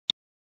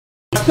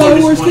Star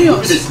Wars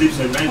Chaos.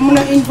 I'm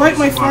gonna invite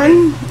my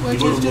friend,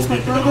 which is just my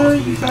brother.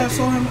 You guys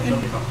saw him in.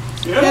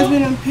 He has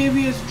been in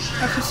previous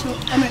episode.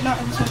 I mean, not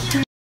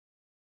episode.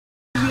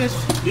 Previous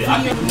video.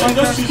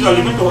 Just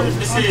usually,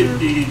 let's say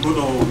they go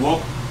to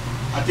work.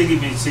 I think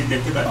it means say they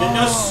take that. Then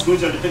just go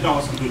to the take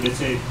hospital. Let's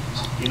say,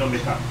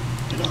 make up.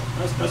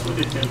 That's what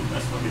they tell me.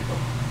 That's what they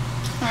talk.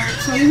 Alright,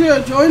 so he's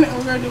gonna join and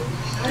we're gonna do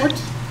what?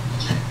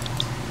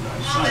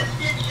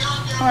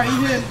 Alright,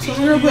 he's in. So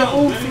we're gonna play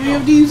all 3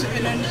 of these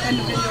and then end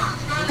the video.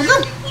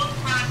 Okay.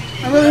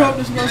 I really hope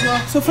this goes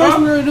well. So first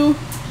we're gonna do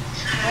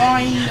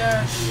line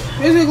dash.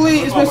 Basically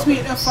it's supposed to be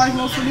an F5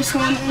 mode for this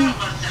one, and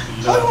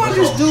all you wanna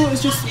just do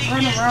is just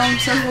run around,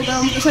 circle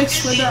them. It's like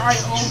Slither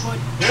IO but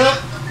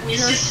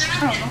weird. I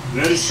don't know.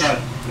 Very sad.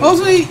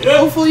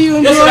 Hopefully you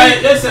enjoy.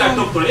 Let's talk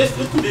to let's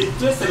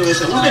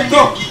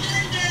talk.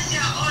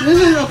 This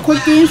is a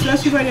quick game, so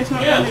that's why it's not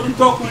really we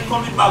talk,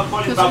 coming back,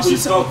 we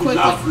talk, we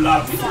laugh.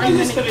 Not 5, I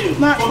don't even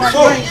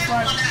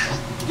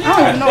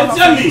know how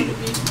to do it.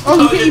 Oh,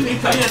 you can't even.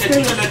 I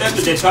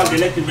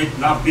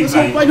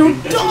don't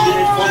die!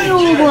 Oh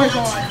my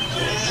god.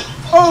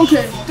 Oh,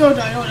 okay, don't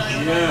die.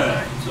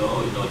 Yeah, so,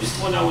 this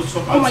one I was so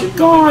oh my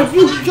god,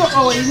 you just.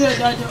 Oh, he's gonna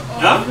die.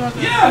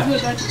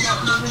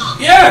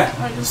 Yeah!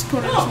 I just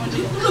put it this one.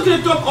 You look at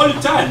the talk all the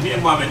time, me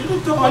and Mama. You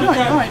talk all the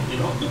time.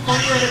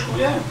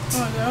 Yeah.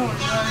 Oh,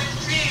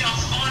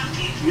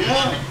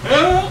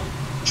 Yeah.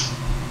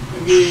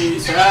 Maybe,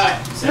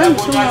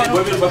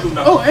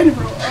 oh, and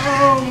bro.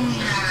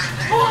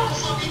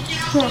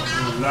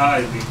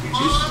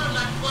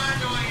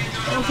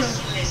 Okay.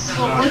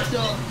 Oh, what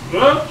the?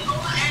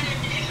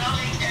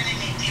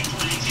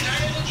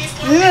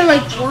 Isn't that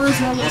like words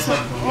now?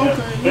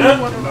 Okay, you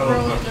know what a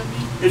girl look at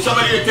me. If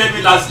somebody would tell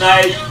me last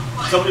night,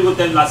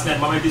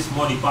 Mama, this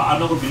morning, but I'm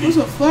not going to believe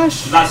it.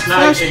 Flash. Last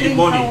night in the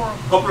morning,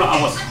 couple of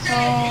hours.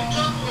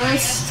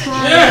 Let's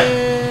try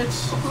it.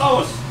 Couple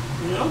hours,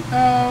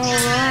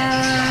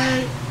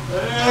 Alright.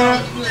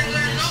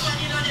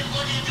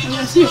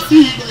 I see a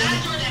feet, but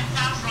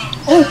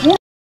oh, what?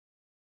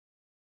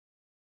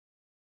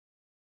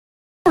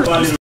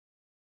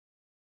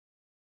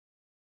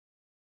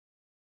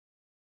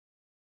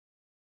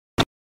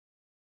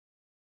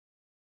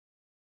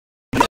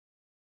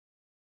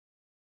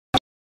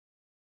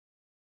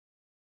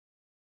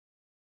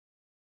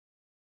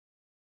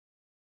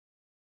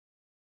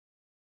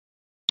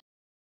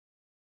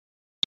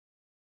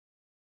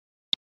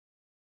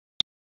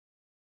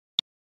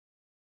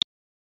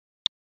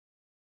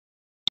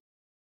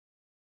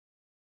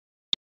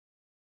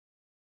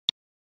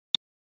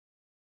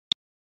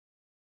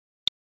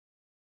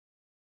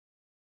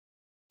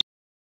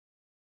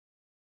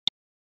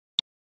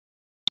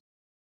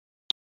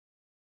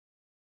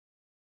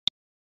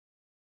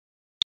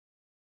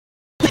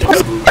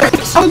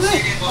 I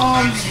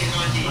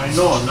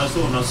know,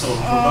 not so.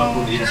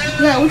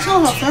 Yeah, we saw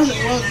how fast it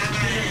was.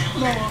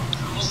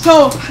 So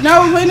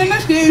now we're playing the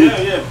next game.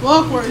 Yeah.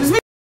 Awkward.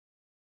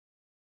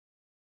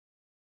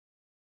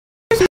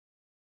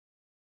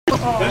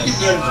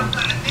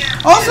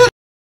 Also.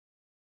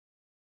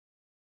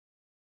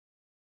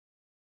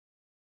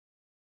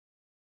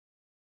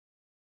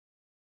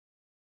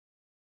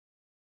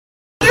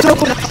 I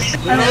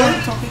don't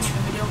like talking in the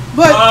video.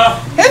 But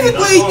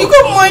basically, you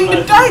can mine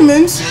the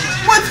diamonds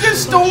with your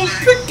stone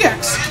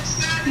pickaxe.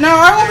 Now,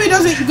 I hope he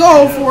doesn't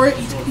go for it.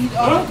 He's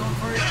going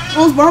for it.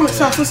 Those bombs,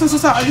 stop.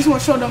 I just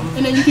want to show them,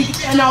 and then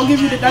I'll give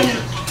you the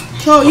diamond.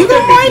 So you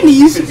can mine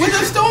these with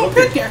a stone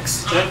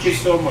pickaxe. Thank you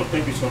so much.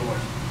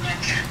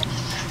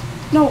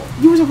 No,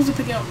 you were supposed to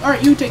pick it up. All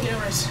right, you take it,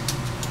 rest.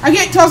 I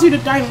can't toss you the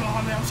diamond,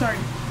 Mohammed. I'm sorry.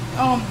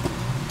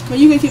 But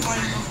you can keep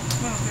mining them.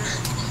 I don't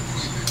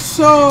care.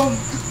 So.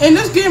 In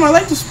this game, I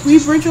like to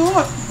speed bridge a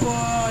lot,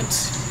 but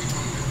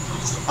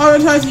other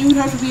times you would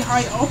have to be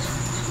high up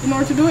in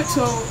order to do it.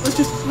 So let's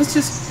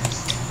just.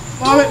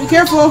 Mohammed, be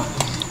careful.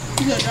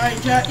 He's gonna die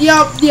in chat.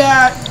 Yeah.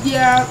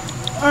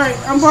 All right,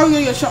 I'm probably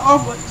gonna get shut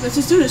off, but let's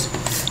just do this.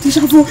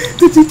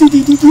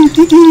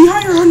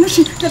 Higher on the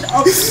shit.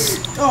 Oh,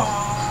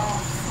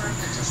 frick.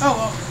 Oh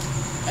well.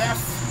 F.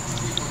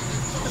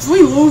 If we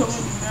lose, I'm gonna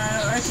be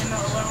mad. I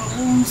cannot allow to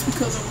lose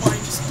because of what I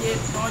just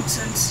did.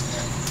 Nonsense.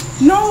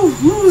 No,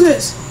 lose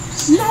this.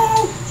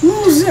 No,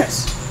 lose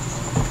this.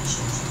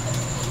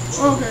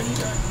 Okay, he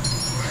died.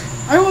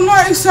 I will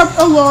not accept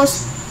a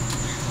loss.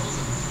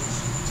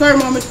 Sorry,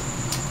 Mohammed.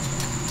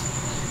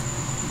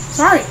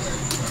 Sorry.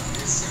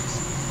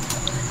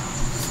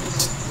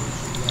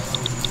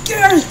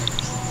 Get it.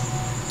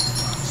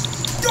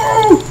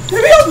 No,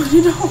 hit me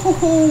up.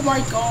 Oh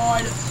my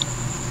god.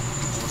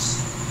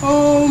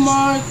 Oh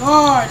my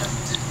god.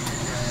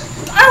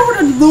 I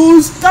wouldn't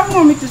lose. I don't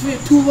want to make this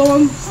video too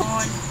long. Come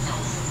on.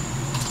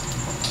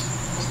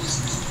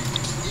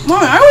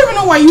 Mom, I don't even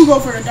know why you go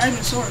for the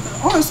diamond sword, but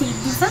honestly,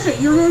 the fact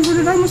that you're going for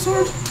the diamond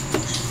sword.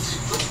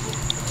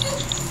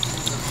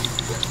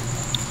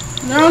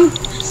 Down.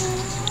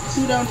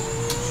 2 down.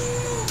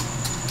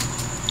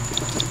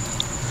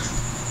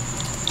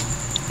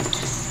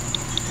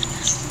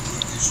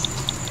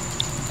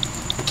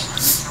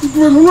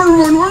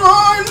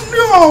 Run!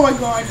 No! Oh my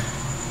god.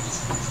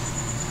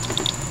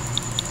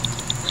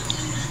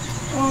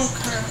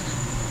 Okay.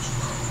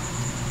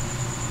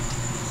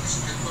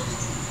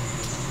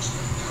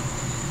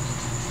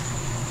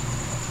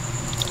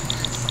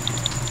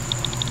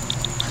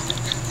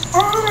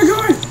 Oh my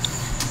god!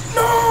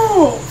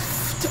 No!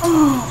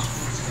 Oh.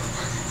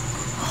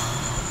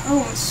 I don't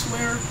want to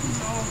swear.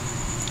 No.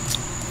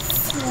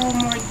 Oh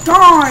my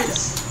god!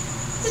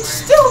 It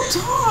still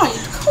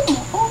died! Come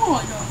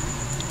on!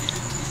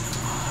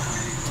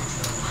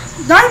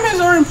 Diamonds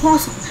are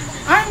impossible.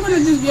 I'm gonna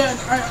just get a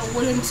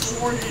wooden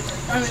sword.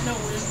 I mean, no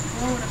wooden.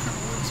 Why would I have a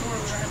wooden sword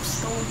when I have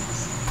stone?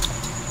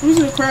 I'm just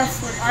gonna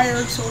craft an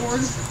iron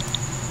sword.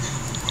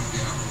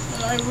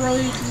 But I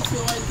really do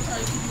feel like I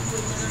can do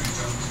way better.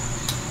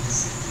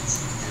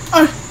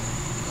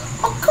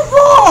 Oh, come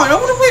on! I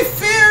wanna play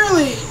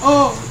fairly!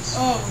 Oh,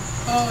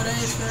 that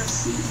is fair.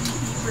 He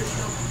bridged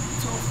up.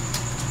 So.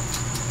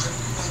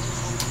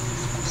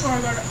 Oh,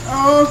 I got it.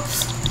 Oh.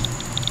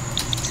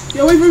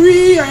 Get away from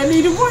me! I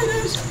need to avoid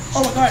this!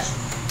 Oh my god.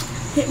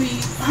 Hit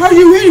me. How are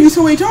you hitting me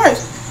so many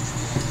times?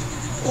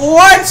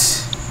 What?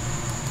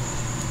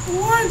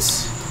 What?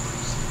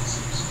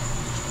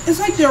 It's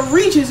like their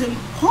reach is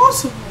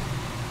impossible.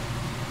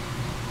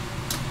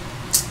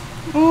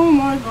 Oh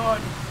my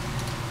god.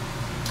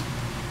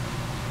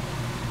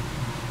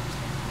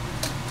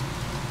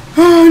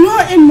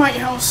 Not in my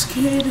house,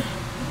 kid.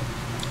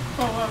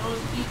 Oh wow, it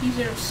was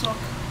easier to suck.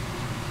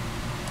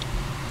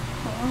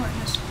 Oh, alright,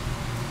 this.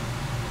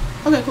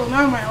 Okay, cool,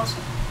 now in my house.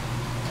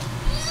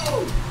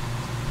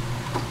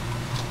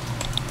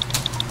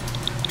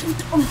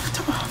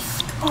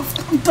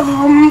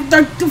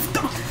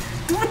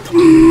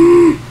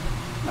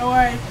 No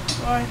way,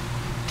 why?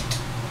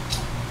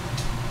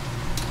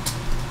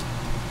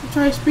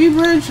 Try speed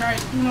bridge? I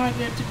do not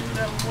get to do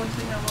that one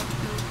thing I want to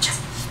do.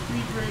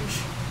 Speed bridge.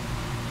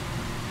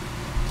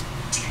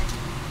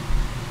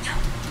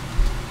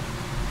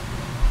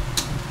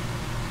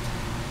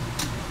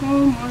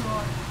 Oh my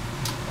god.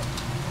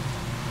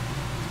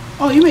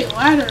 Oh, you made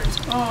ladders.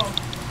 Oh.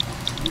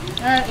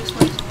 That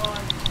explains a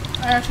lot.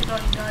 I actually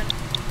thought you died.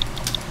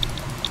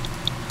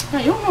 Yeah,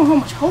 you don't know how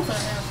much health I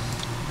have.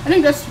 I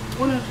think that's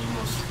one of the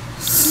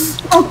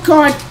most... Oh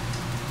god!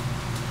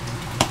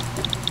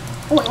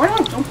 Oh wait, why do I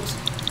jump this?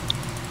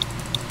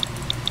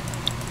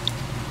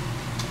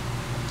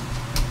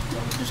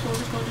 Just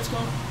go.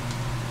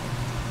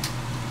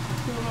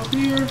 Go up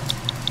here.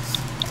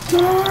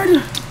 God!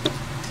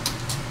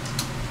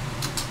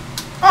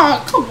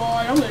 Ah, come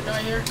on, I'm gonna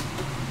die here.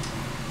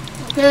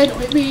 Okay, don't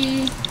hit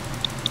me.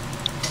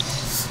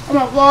 I'm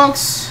out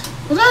blocks.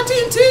 Was that a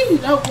TNT?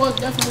 That was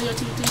definitely a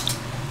TNT.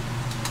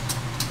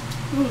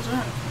 What was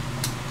that?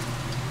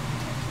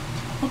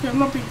 Okay, I'm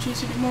not being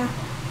chased anymore.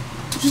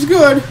 Which is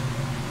good.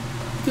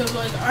 Because,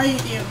 like, I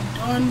am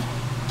done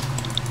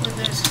with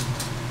this.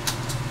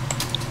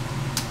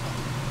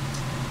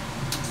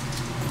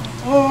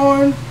 Come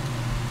on.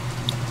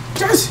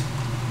 Yes!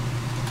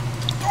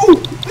 Oh!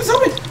 It's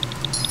open!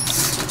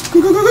 Go,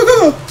 go, go, go,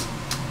 go!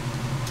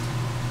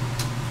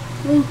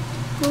 Go,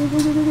 go, go,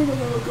 go, go, go,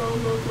 go,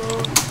 go, go.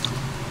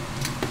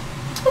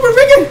 I'm gonna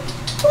make it!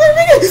 I'm gonna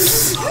make it!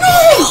 No!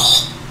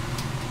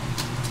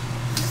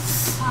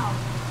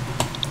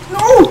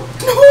 No!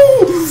 No!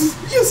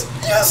 Yes!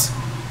 Yes!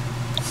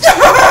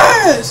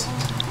 Yes!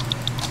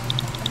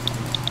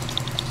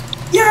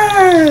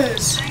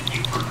 Yes!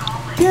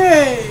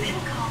 Yay!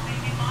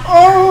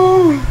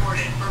 Oh!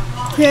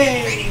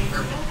 Okay!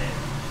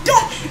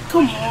 Don't!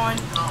 Come on!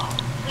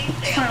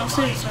 Fine, I'll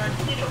stay inside.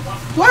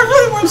 Do I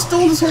really want to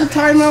stall this whole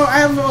time out? I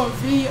have a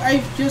V.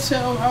 I just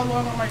said how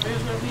long my video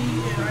is going to be,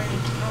 and I do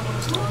not want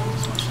to stall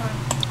this much time.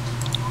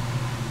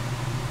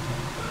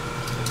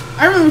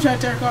 I really wish I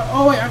had terracotta.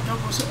 Oh wait, I have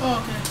double.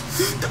 Oh, okay.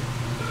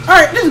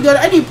 Alright, this is good.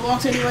 I need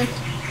blocks anyway.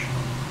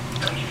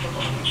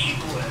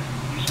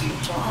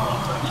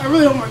 Oh, I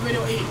really hope my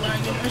video ain't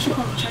lagging. I should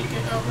probably check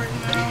it out right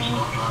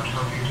now.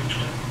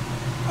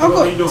 Oh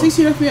good,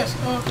 16 FPS.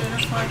 Oh, okay,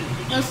 that's fine.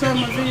 Last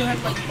time my video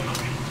had like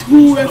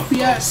 2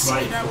 FPS,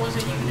 and I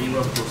wasn't even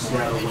able to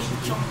record any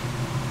jump.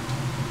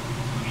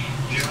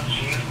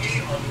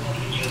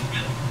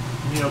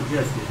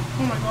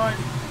 Oh my god.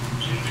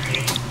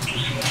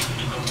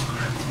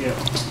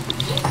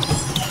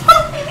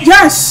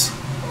 Yes!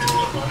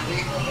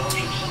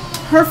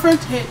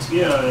 Perfect hit.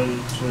 Yeah,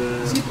 it's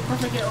is it the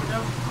perfect hit or no?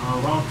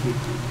 Round 2.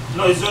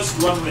 No, it's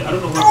just one way. I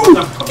don't know what Oh,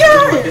 time I'm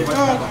coming.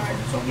 God!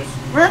 So I'm just,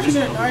 we're actually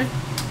gonna die.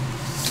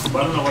 But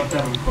I don't know what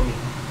time I'm coming.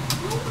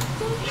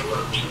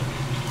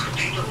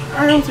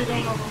 I don't think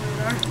I'm gonna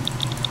die.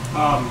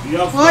 You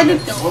have well, I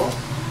did though.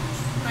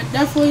 I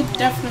definitely did.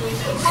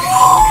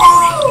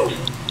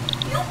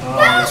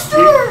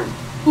 Bastard!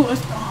 Ooh,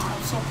 that's, oh,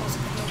 I'm so close to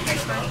the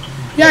game.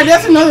 Yeah,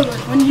 that's another one.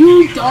 When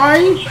you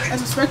die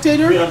as a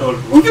spectator,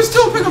 you can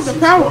still pick up the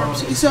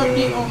power-ups, except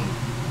the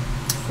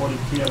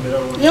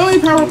only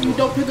power-up you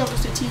don't pick up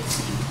is the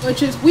TNT,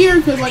 which is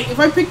weird because like if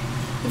I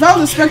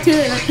was a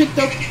spectator and I picked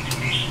up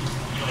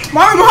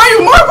Mario behind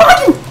you, Mario behind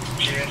you.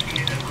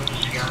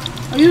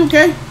 Are you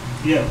okay?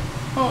 Yeah.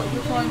 Oh,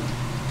 you're fine.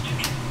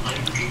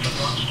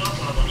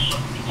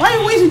 Why are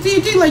you wasting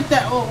TNT like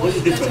that? Oh, What's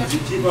wait, the that's difference?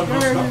 actually Cheap or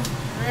very, non-stop?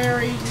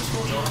 very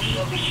useful.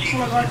 Oh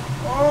my god.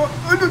 Oh,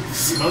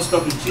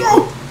 Non-stop is cheap.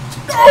 no!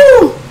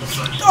 No!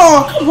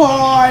 Oh, come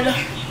on!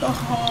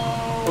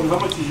 Oh. How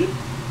much is it?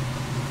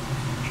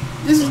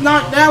 This is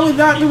not, that was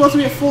not supposed to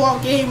be a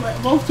full-out game,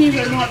 but both teams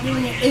are not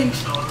doing it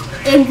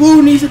and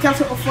Blue needs to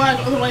capture a flag,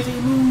 otherwise they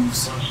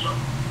lose.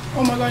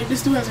 Oh my god,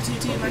 this dude has a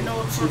TNT and I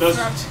know it for a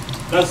fact.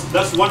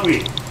 That's one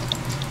way.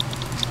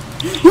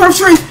 You have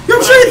strength! You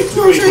have strength!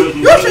 You have strength!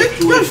 You have strength!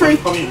 You have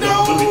strength!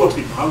 No!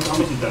 How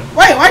much is that?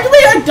 Wait, why do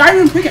we have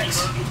diamond pickaxe?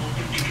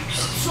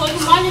 So you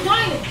can buy the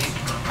diamond.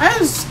 That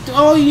is the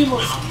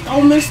most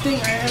dumbest thing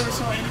I ever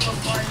saw anyone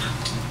buy.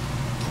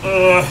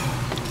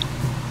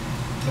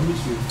 Let me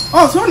see.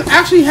 Oh, someone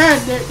actually had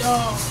their,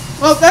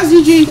 well, that's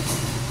GG.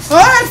 Well,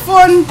 I had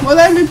fun. Was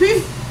I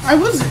MVP? I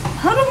wasn't.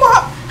 How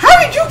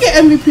did you get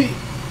MVP?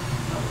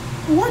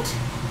 What?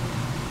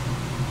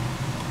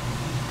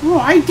 Bro,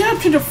 I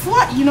captured a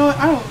flat. You know what?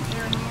 I don't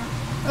care anymore.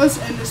 Let's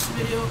end this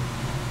video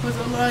with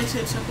a nice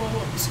and simple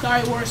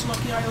Skywars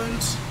Lucky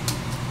Islands.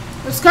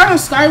 It's kind of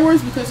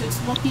Skywars because it's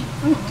lucky.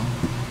 I don't know.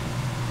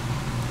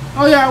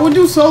 Oh yeah, I would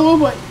do solo,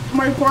 but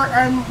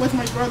I'm with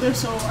my brother,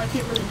 so I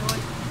can't really do it.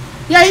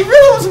 Yeah, he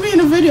really wants to be in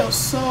the video,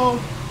 so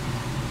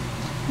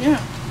yeah.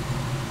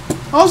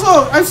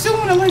 Also, I still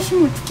want to live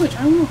stream with Twitch.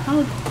 I don't know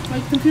how though. My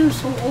computer's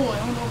so old. I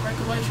don't know if I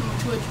can live stream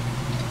with Twitch,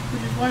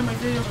 which is why my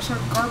videos are sort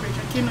of garbage.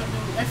 I cannot do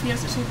it.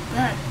 FPS is so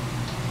bad.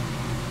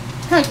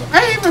 Heck,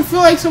 I even feel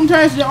like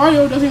sometimes the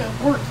audio doesn't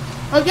even work.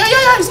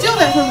 Yeah, steal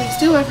that from me.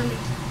 Steal that from me.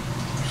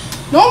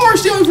 No more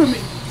stealing from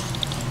me.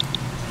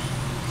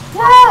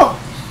 Bro!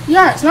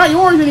 Yeah, it's not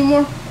yours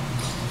anymore.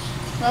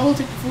 I will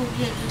take the food.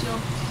 Yeah, good go.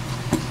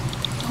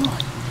 Oh.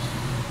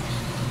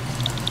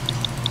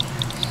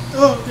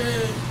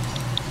 Okay.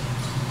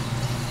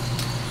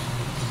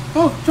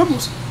 Oh,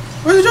 jumbles.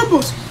 Where's the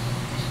jumbles?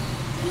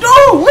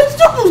 No! Where'd the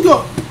jumbles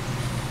go?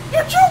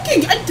 You're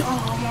joking!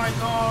 Oh my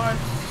god.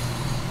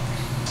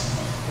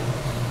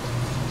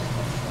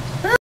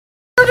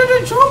 Where did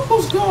the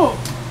jumbles go?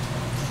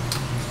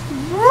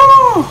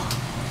 Bro!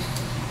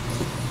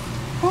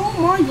 Oh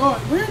my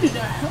god, where did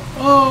that help?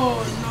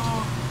 Oh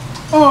no.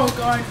 Oh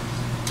god.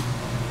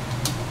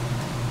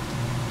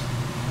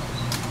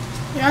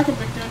 Yeah, I can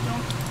pick that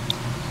jump.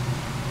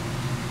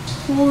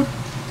 Food.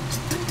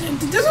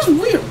 This is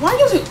weird. Why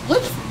does it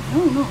glitch for me? I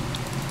don't know.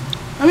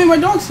 I mean, my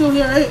dog's still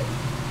here, right?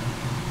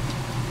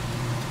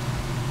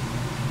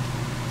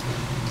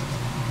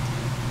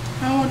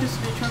 I don't want this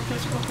to be a trap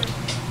chest. Okay.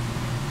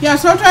 Yeah,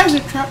 sometimes the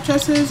trap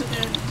chests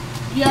and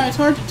yeah, it's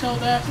hard to tell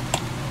that.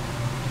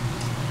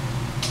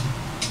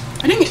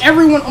 I think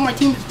everyone on my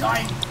team is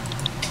dying.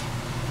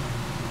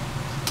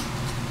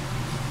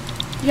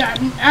 Yeah,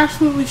 I'm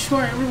absolutely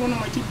sure everyone on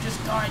my team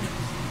just died.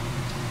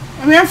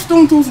 I mean, I have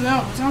stone tools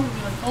now, but it's not gonna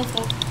be like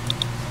helpful.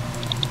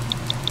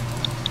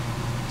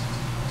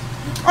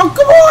 Oh,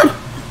 come on!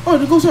 Oh,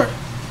 the ghost sword.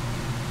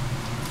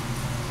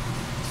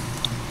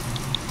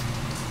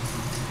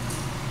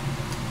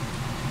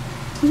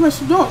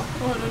 Where's my dog?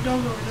 Oh, the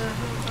dog's over there.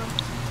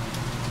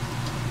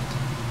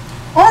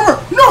 Armor!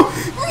 No!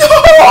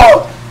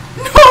 No!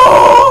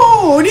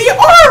 No! The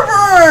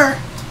armor!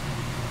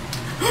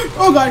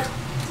 Oh god.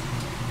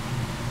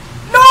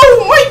 No!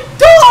 My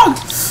dog!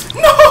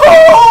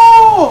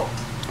 No!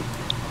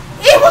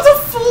 It was a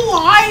full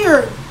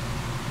iron!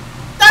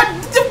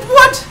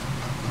 What?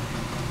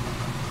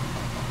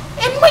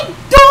 And my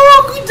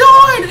dog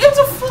died! It's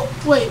a full...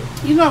 Wait,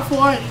 he's not full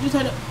iron. He just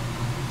had a...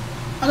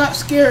 I got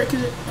scared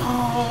because it...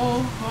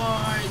 Oh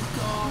my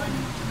god.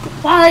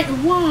 Why?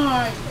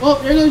 Well,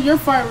 there goes your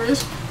fire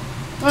risk.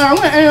 Alright, I'm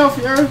gonna end it off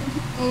here.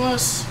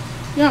 Unless...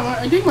 Yeah,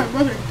 I think my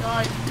brother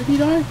died. Did he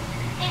die?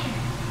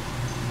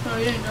 Oh,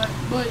 he didn't die.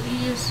 But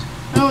he is...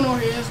 I don't know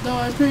where he is, though.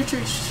 I'm pretty sure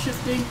he's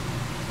shifting.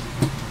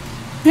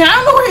 Yeah, I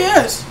don't know where he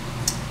is.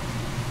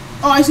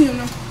 Oh, I see him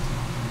now.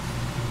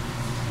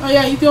 Oh,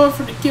 yeah, he going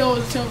for the kill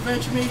to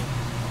avenge me.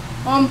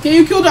 Can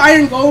you kill the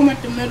iron golem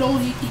at the middle?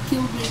 He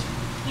killed me.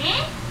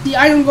 The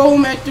iron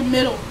golem at the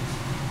middle.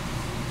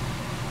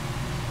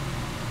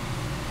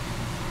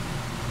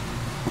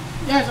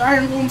 Yeah, it's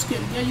iron golem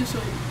skin. Yeah, you saw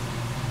it.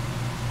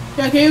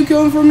 Yeah, can you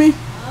kill him for me?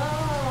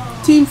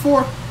 Oh. Team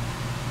 4.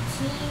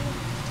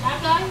 That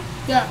guy?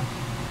 Yeah.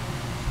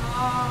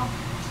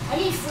 I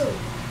need food.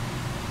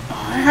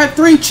 Oh, I had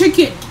 3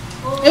 chicken.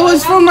 Oh, It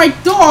was from my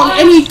dog,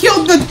 and he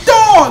killed the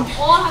dog.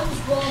 All I have is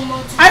raw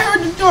mountain. I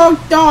heard the dog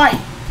die.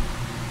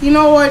 You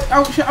know what?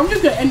 I'm just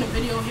gonna end the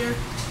video here.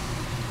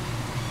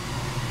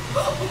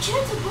 A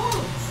chance of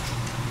bones.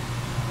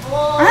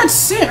 Oh. I had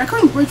sand. I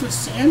couldn't bridge with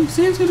sand.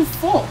 Sand's gonna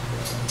fall.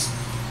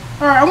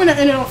 Alright, I'm gonna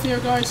end it off here,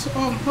 guys.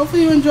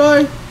 Hopefully you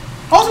enjoy.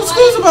 Also,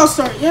 school's about to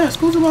start. Yeah,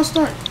 school's about to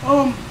start.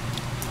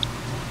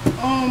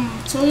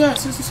 So yeah,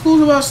 since the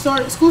school's about to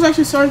start, school's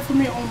actually starting for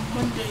me on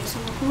Monday, so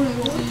recording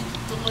will be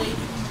delayed.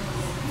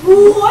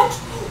 What?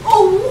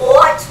 Oh,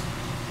 what?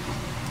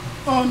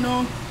 Oh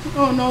no.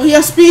 Oh no, he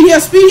has speed, You're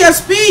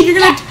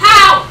gonna...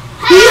 How?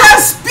 He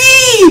has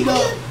speed!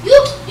 You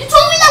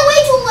told me that way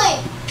too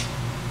late.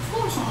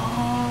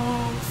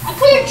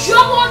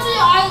 on to the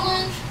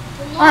island.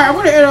 Alright, I'm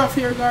gonna end off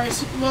here,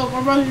 guys. Well,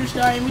 my brother just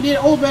died. We did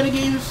old better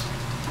games.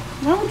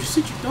 Why would you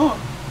sit your dog?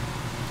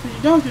 Because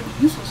your dog's gonna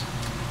be useless.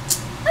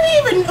 I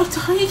didn't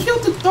even. He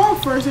killed the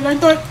dog first, and I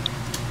thought.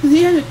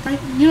 He had a.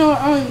 You know,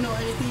 I don't even know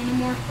anything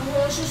anymore.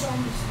 Let's just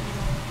end this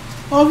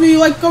video. All of you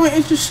like, comment,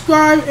 and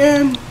subscribe,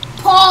 and.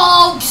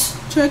 Pogs!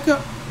 Check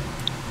out.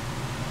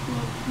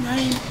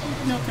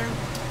 No, okay.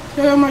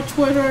 Check out my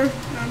Twitter,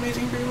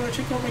 Amazing Grima.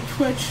 Check out my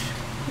Twitch,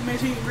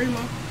 Amazing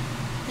Grima.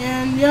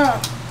 And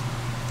yeah,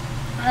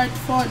 I had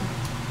fun.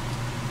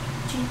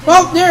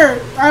 Well,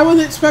 there. I was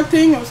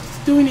expecting. I was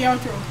doing the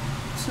outro,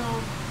 so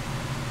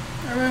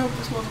I really hope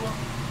this goes well.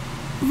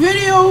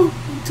 Video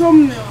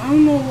thumbnail. I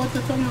don't know what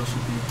the thumbnail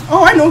should be.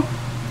 Oh, I know.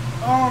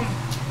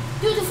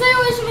 Dude, the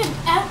video isn't even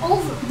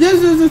over.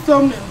 This is the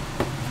thumbnail.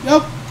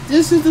 Yup,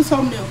 this is the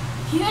thumbnail.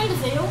 Can you end the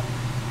video?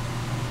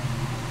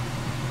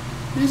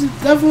 This is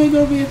definitely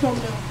gonna be a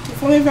thumbnail.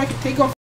 If only if I could take off.